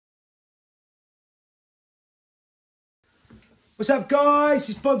What's up, guys?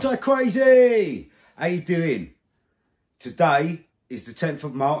 It's Bonsai Crazy. How you doing? Today is the 10th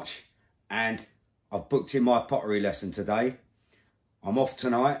of March and I've booked in my pottery lesson today. I'm off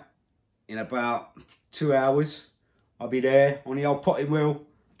tonight in about 2 hours. I'll be there on the old potting wheel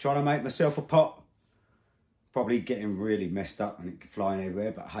trying to make myself a pot. Probably getting really messed up and it flying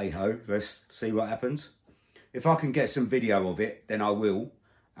everywhere, but hey ho, let's see what happens. If I can get some video of it, then I will,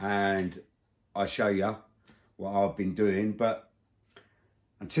 and I'll show you what I've been doing. But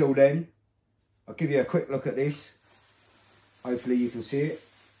until then, I'll give you a quick look at this. Hopefully you can see it.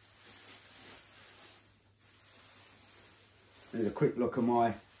 There's a quick look at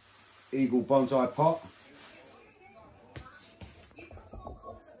my Eagle bonsai pot.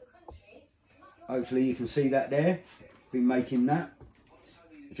 Hopefully you can see that there. Been making that.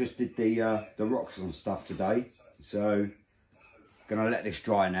 Just did the rocks and stuff today, so gonna let this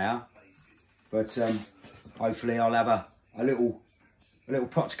dry now. But hopefully I'll have a little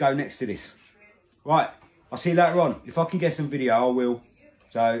pot to go next to this. Right, I'll see you later on. If I can get some video, I will.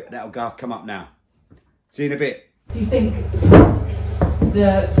 So that'll come up now. See you in a bit. Do you think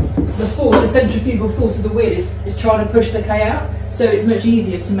the centrifugal force of the wheel is trying to push the clay out? So it's much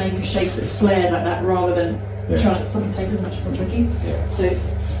easier to make a shape that's flared like that rather than trying to something take as much for tricky. Yeah. So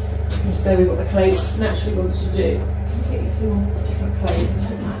just there we've got the clay naturally wants to do. Get you some different clay.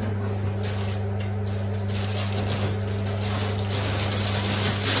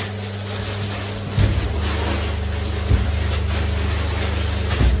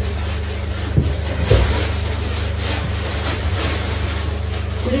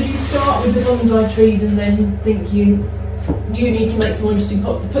 Did you start with the bonsai trees and then think you need to make some more interesting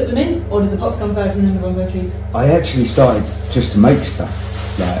pots to put them in, or did the pots come first and then the bonsai trees? I actually started just to make stuff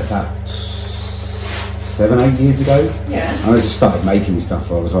like about 7-8 years ago. Yeah. I just started making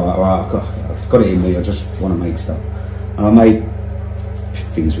stuff. I was like, right, I've got it in me. I just want to make stuff, and I made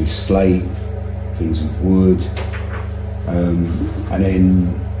things with slate, things with wood, and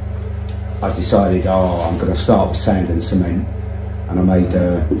then I decided, I'm going to start with sand and cement. And I made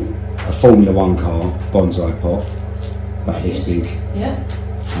a Formula 1 car bonsai pot, about this big,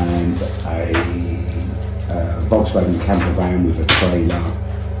 and a Volkswagen camper van with a trailer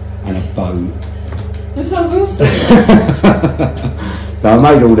and a boat. That sounds awesome. So I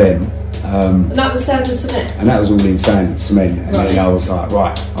made all them. And that was sand and cement? And that was all in sand and cement. And then I was like,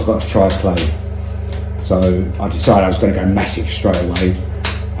 right, I've got to try clay. So I decided I was going to go massive straight away.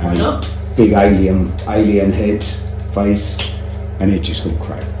 Why not? Big alien head, face. And it just all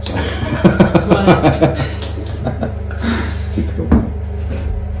cracked. So. Typical.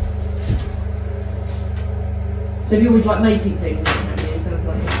 So have you always like making things? Sounds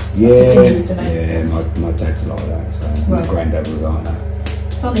like yeah. My dad's like that. So my granddad was like that.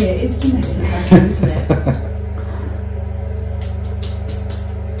 Funny, it is genetic, isn't it?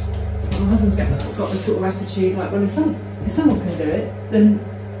 My husband's got the sort of attitude like, well, if someone can do it, then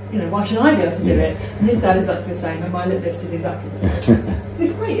why should I be able to do it? And his dad is exactly the same, and my lip list is exactly the same.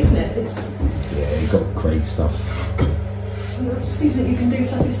 It's great, isn't it? Yeah, you've got great stuff. Well, it just seems that you can do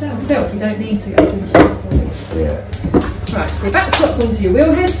stuff yourself. You don't need to go to the shop. Yeah. Right, so back squats onto your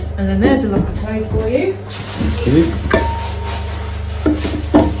wheel head, and then there's a lump of clay for you. Thank you.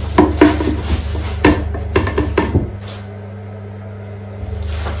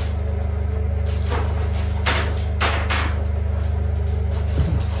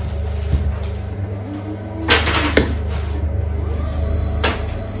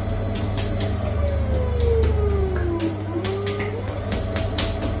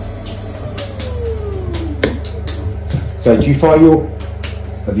 So do you fire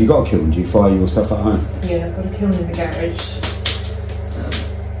have you got a kiln? Do you fire your stuff at home? Yeah, I've got a kiln in the garage.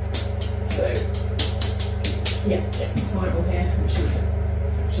 So yeah, fire it all here, which is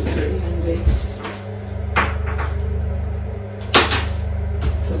really handy.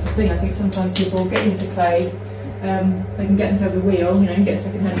 So that's the thing, I think sometimes people get into clay, they can get themselves a wheel, get a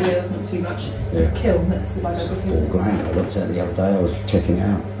second-hand wheel, it's not too much. So a kiln, that's the bugger because £4 grand. I looked at it the other day, I was checking it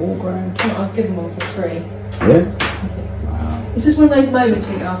out. £4 grand. I was given one for free. Yeah? Wow. This is one of those moments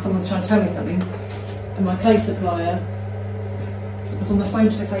where you think, someone's trying to tell me something, and my clay supplier, I was on the phone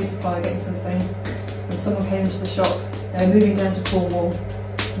to the clay supplier getting something, and someone came into the shop, they were moving down to Cornwall,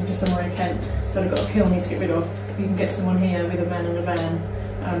 from just somewhere in Kent, so I've got a kiln I need to get rid of. You can get someone here with a man and a van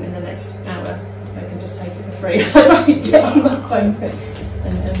in the next hour, they can just take it for free. Right, get on that phone quick.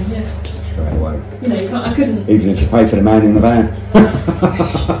 And yeah. Straight away. I couldn't. Even if you pay for the man in the van.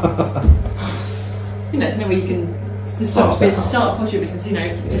 It's no way you can start a business, start a pottery business,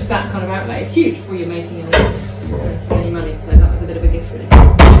 just that kind of outlay is huge before you're making any money, so that was a bit of a gift really.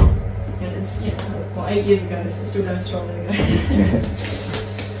 And it's, you know, that was what, 8 years ago, this is still going strong. There we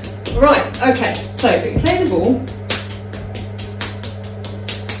go. Right, okay, so put your clay in the ball.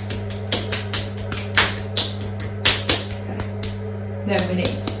 Okay. Then we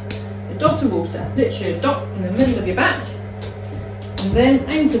need a dot of water, literally a dot in the middle of your bat, and then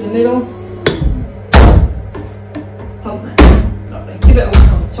aim for the middle. Pump that. Lovely. Give it a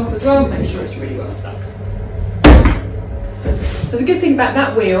whack on the top as well, make sure it's really well stuck. So the good thing about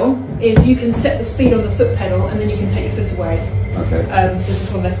that wheel is you can set the speed on the foot pedal and then you can take your foot away. Okay. So it's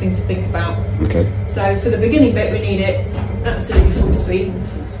just one less thing to think about. Okay. So for the beginning bit we need it absolutely full speed.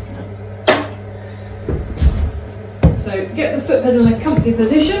 So get the foot pedal in a comfy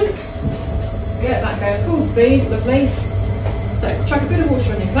position. Get that going full speed, lovely. So chuck a bit of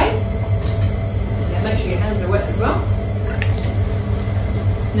water on your clay. Yeah, make sure your hands are wet as well.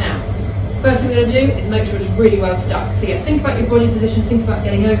 Now, first thing we're going to do is make sure it's really well stuck. So yeah, think about your body position, think about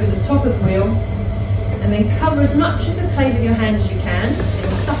getting over the top of the wheel, and then cover as much of the clay with your hand as you can.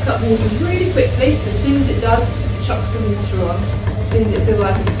 It'll suck up water really quickly, so as soon as it does, chuck some water on. As soon as it feels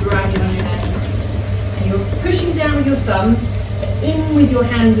like it's dragging on your hands. And you're pushing down with your thumbs, in with your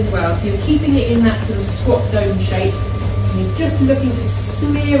hands as well. So you're keeping it in that sort of squat dome shape, and you're just looking to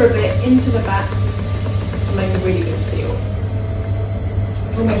smear a bit into the back to make a really good seal.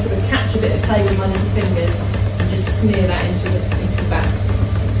 Almost sort of catch a bit of clay with my little fingers and just smear that into the back.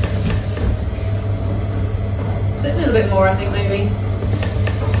 So a little bit more, I think, maybe.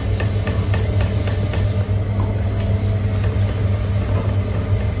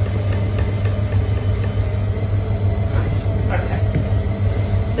 Nice. Okay.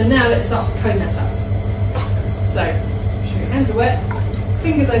 So now let's start to comb that up. So, make sure your hands are wet,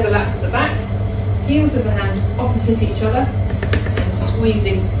 fingers overlap at the back, heels of the hand opposite each other,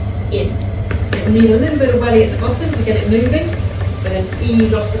 squeezing in. So you'll need a little bit of welly at the bottom to get it moving, but then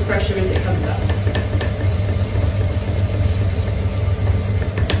ease off the pressure as it comes up.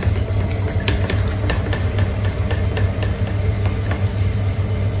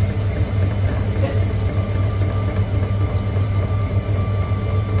 That's it.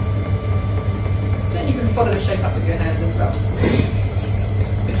 So you can follow the shape up with your hands as well.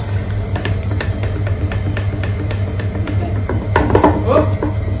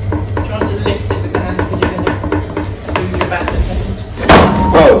 Trying to lift it with the hands because you're going to move your back in a second.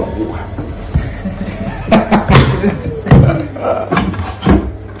 Oh!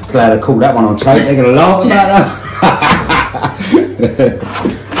 Glad I called that one on tape. They're going to laugh about that. Move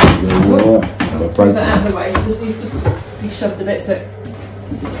that out of the way. It just needs to be shoved a bit so. There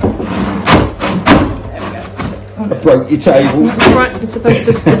we go. I broke your table. Right, it's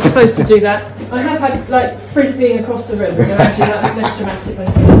supposed to do that. I have had like frisbeeing across the room, so actually that's less dramatic.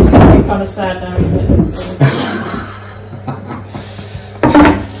 It's really kind of sad now, isn't it?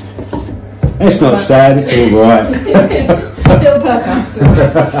 It's not sad, it's all right. Little perk up.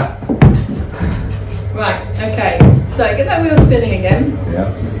 Right, okay. So get that wheel spinning again. Yeah.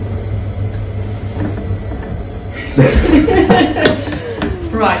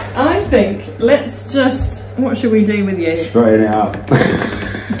 Right, I think let's just. What should we do with you? Straighten it up.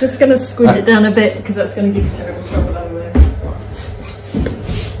 I'm just going to squidge it down a bit because that's going to give you terrible trouble otherwise.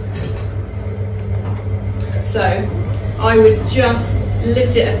 Right. So I would just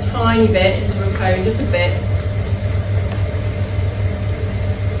lift it a tiny bit into a cone, just a bit.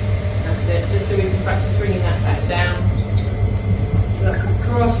 That's it, just so we can practice bringing that back down. So that's a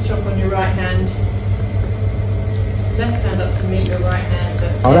karate chop on your right hand. Left hand up to meet your right hand.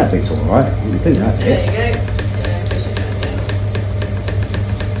 That's oh, that bit's all right. You can do that. There you go. Pushing that down.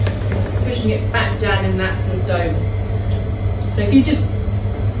 Pushing it back down in that sort of dome. So if you just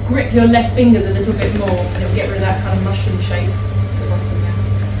grip your left fingers a little bit more, you'll get rid of that kind of mushroom shape at the bottom there.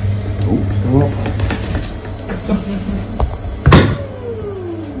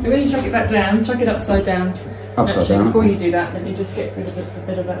 So when you chuck it back down, chuck it upside down. Upside down. Before you do that, let me just get rid of a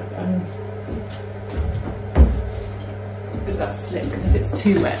bit of that. That slip, because if it's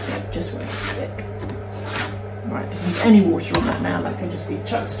too wet it just won't stick. Right, doesn't need any water on that now, that can just be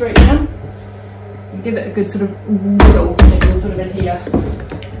chucked straight down. And give it a good sort of wiggle, and it will sort of adhere.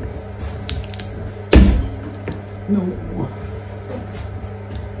 No.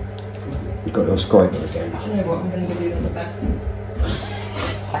 You've got a scraper again. Do you know what, I'm going to give you on the back.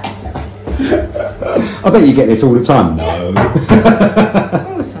 I bet you get this all the time. No. Yeah.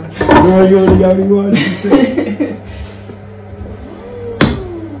 All the time. No, you're the only one.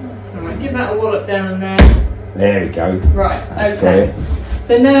 Give that a wallop down there. There we go. Right, that's okay.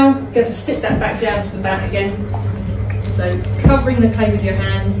 So now go to stick that back down to the back again. So covering the clay with your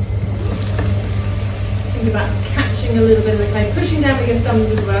hands. Think about catching squashing a little bit of the clay, pushing down with your thumbs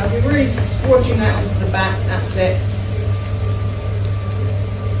as well. So you're really squashing that onto the back, that's it.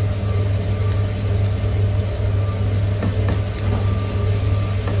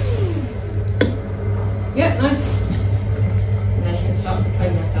 Yeah, nice. And then you can start to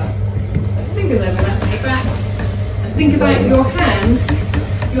clean that up. So fingers over that, bring it back. And think about your hands.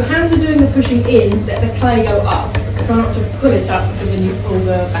 Your hands are doing the pushing in, let the clay go up. Try not to pull it up because then you pull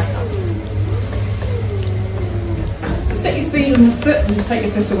the back up. So set your speed on the foot and just take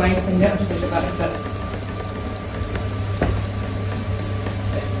your foot away and you don't have to push it back the foot.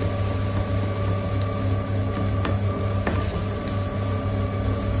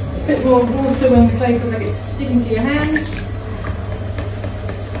 A bit more water when the clay feels like it's sticking to your hands.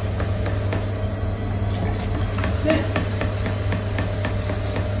 That's it.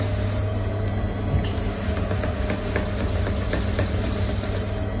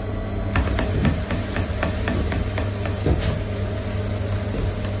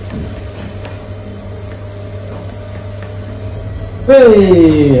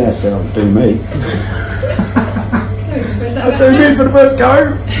 Hey, that's what I'll do me. I'll do me for the first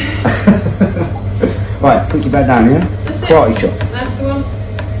go. Right, put your back down here. That's it. Karate chop. That's the one.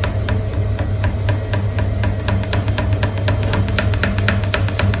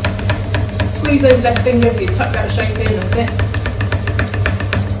 Squeeze those left fingers, you tuck that shape in, that's it.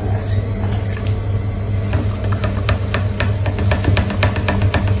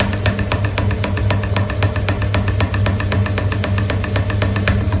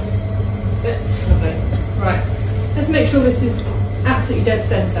 Make sure this is absolutely dead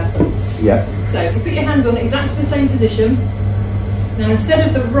centre. Yeah. So if you put your hands on exactly the same position, now instead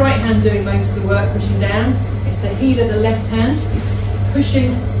of the right hand doing most of the work pushing down, it's the heel of the left hand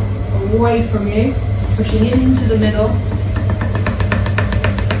pushing away from you, pushing into the middle.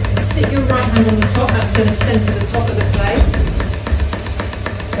 Sit your right hand on the top, that's going to centre the top of the clay.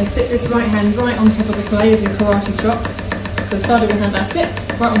 So sit this right hand right on top of the clay as your karate chop. So start with your hand, that's it,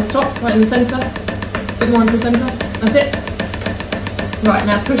 right on the top, right in the centre, a bit more into the centre. That's it. Right,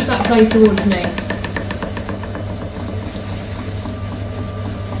 now push that clay towards me.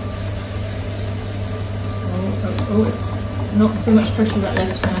 Oh, it's not so much pressure with that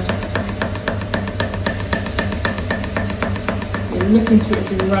left hand. So you're looking to it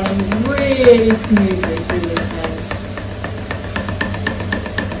to be running really smoothly through these hands.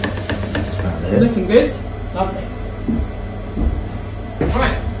 So looking good. Lovely.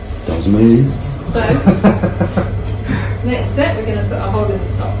 Right. That was me. So, next step, we're going to put a hole in the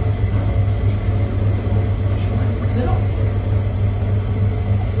top.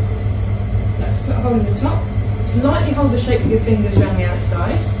 So, to put a hole in the top, slightly hold the shape of your fingers around the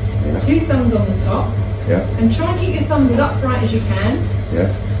outside, Yeah. 2 thumbs on the top, Yeah. and try and keep your thumbs as upright as you can,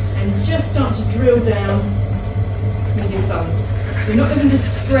 Yeah. and just start to drill down with your thumbs. You're not looking to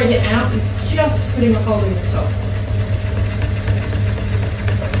spread it out, you're just putting a hole in the top.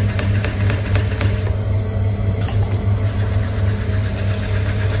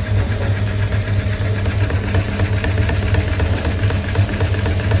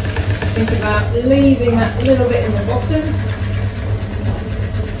 Think about leaving that little bit in the bottom,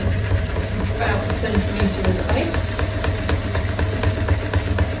 about a centimetre as a base.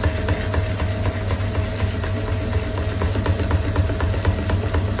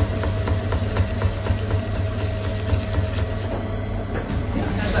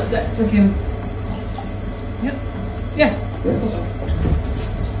 How's that depth looking? Yep. Yeah.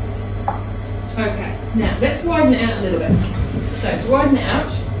 Okay, now let's widen it out a little bit. So to widen it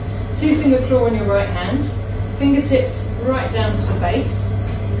out, 2-finger claw on your right hand, fingertips right down to the base,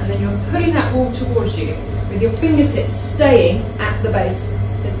 and then you're pulling that wall towards you with your fingertips staying at the base.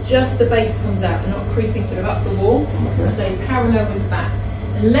 So just the base comes out and not creeping sort of up the wall, stay parallel with the back.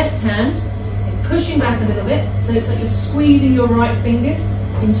 The left hand is pushing back a little bit, so it's like you're squeezing your right fingers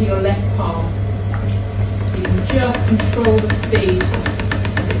into your left palm. So you can just control the speed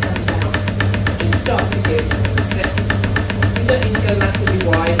as it comes out. Just start to give, that's it. You don't need to go massively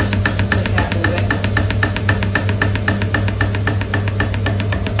wide.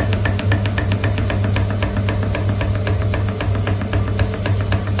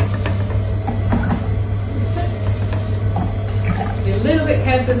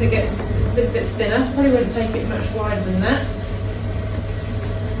 As it gets a little bit thinner, probably wouldn't take it much wider than that.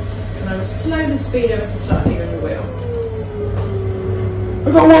 And I will slow the speed ever so slightly on your wheel.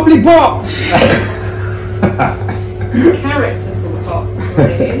 I've got a wobbly pot! Characterful pot is what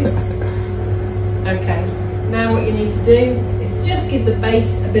it is. Okay, now what you need to do is just give the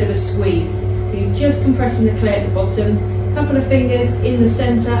base a bit of a squeeze. So you're just compressing the clay at the bottom, a couple of fingers in the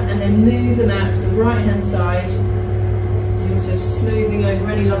centre, and then move them out to the right hand side. So smoothing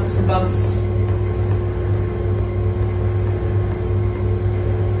over any lumps and bumps.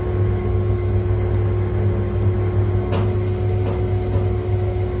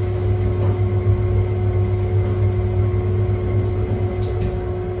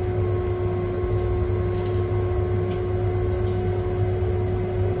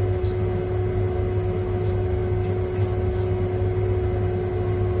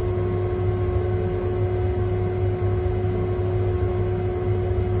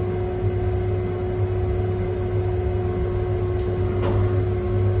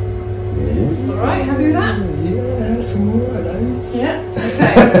 Alright, happy with that? Yeah, that's alright, yeah,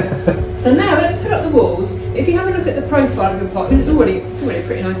 okay. So now let's put up the walls. If you have a look at the profile of your pot, I mean, it's already a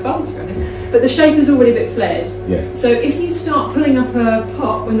pretty nice bowl to be honest, but the shape is already a bit flared. Yeah. So if you start pulling up a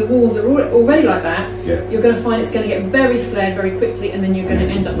pot when the walls are already like that, yeah, you're going to find it's going to get very flared very quickly, and then you're going to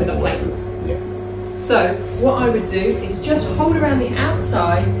end up with a plate. Yeah. So what I would do is just hold around the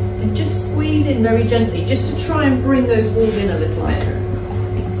outside and just squeeze in very gently, just to try and bring those walls in a little bit.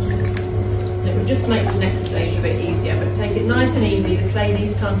 It will just make the next stage a bit easier, but take it nice and easy. The clay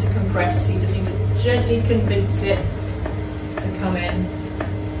needs time to compress, so you just need to gently convince it to come in.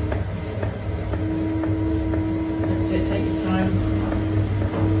 That's it, take your time.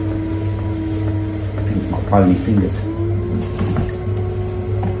 I think my bony fingers.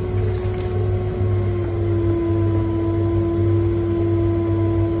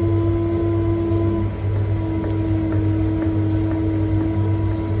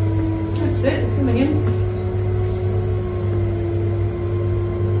 It's coming in.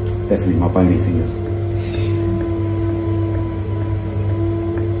 Definitely my bony fingers.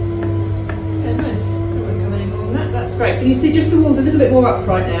 Yeah, nice. Don't want to come any more than that. That's great. Can you see just the walls a little bit more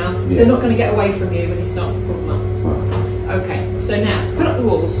upright now? So they're not going to get away from you when you start to pull them up. Right. Okay, so now to put up the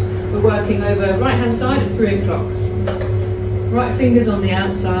walls, we're working over right hand side at 3 o'clock. Right fingers on the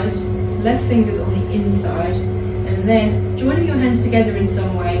outside, left fingers on the inside, and then joining your hands together in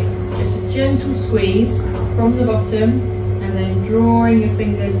some way. Just a gentle squeeze from the bottom, and then drawing your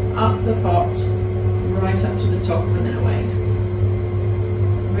fingers up the pot, right up to the top, and then away.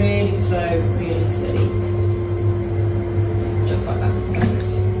 Really slow, really steady. Just like that. Perfect.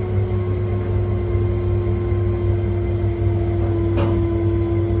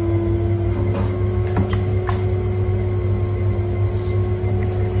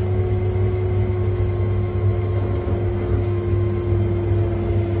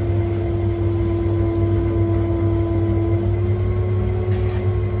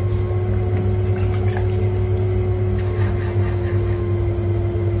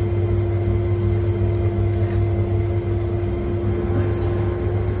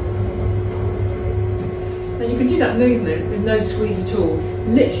 And you can do that movement with no squeeze at all.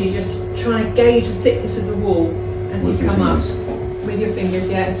 Literally just trying to gauge the thickness of the wall as you come up with your fingers,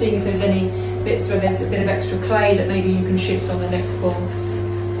 yeah, and seeing if there's any bits where there's a bit of extra clay that maybe you can shift on the next pull.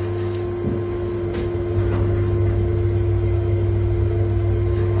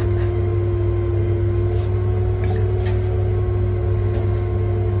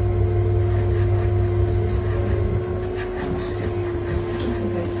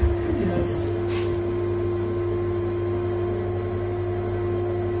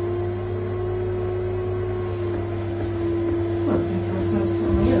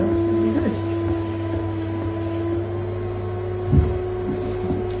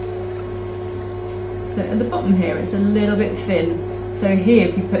 So at the bottom here it's a little bit thin. So here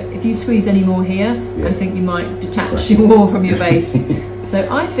if you squeeze any more here, I think you might detach your wall from your base. So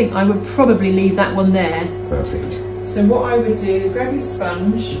I think I would probably leave that one there. Perfect. So what I would do is grab your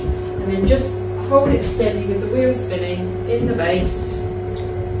sponge and then just hold it steady with the wheel spinning in the base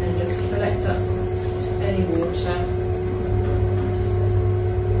and just collect up any water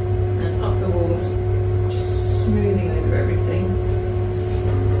and up the walls, just smoothing over everything.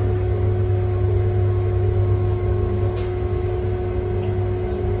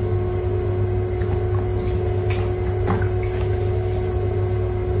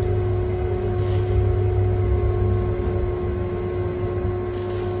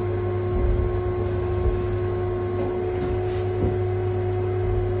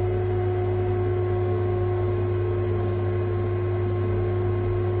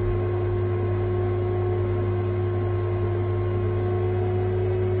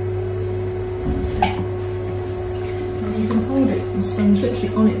 And you can hold it, the sponge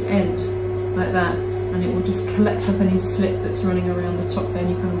literally on its end, like that, and it will just collect up any slip that's running around the top there, and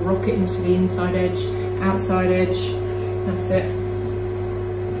you kind of rock it into the inside edge, outside edge, that's it.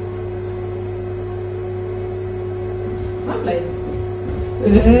 Lovely.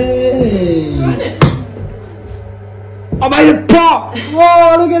 Hey! Right, it? I made a pot!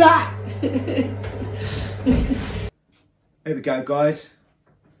 Whoa, look at that! Here we go, guys.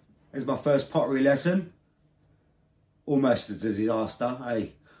 There's my first pottery lesson. Almost a disaster,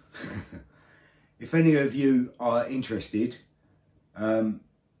 hey? If any of you are interested, her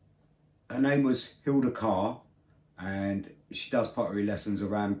name was Hilda Carr, and she does pottery lessons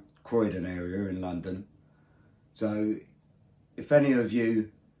around Croydon area in London. So if any of you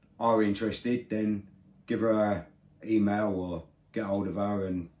are interested, then give her an email or get hold of her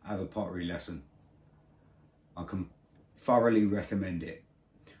and have a pottery lesson. I can thoroughly recommend it.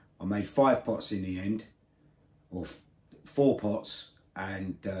 I made 5 pots in the end, or 4 pots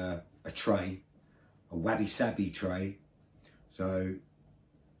and a tray, a waddy sabby tray. So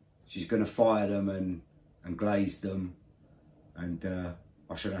she's going to fire them and glaze them, and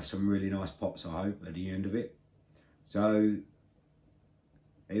I should have some really nice pots, I hope, at the end of it. So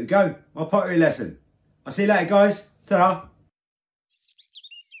here we go, my pottery lesson. I'll see you later, guys. Ta-da.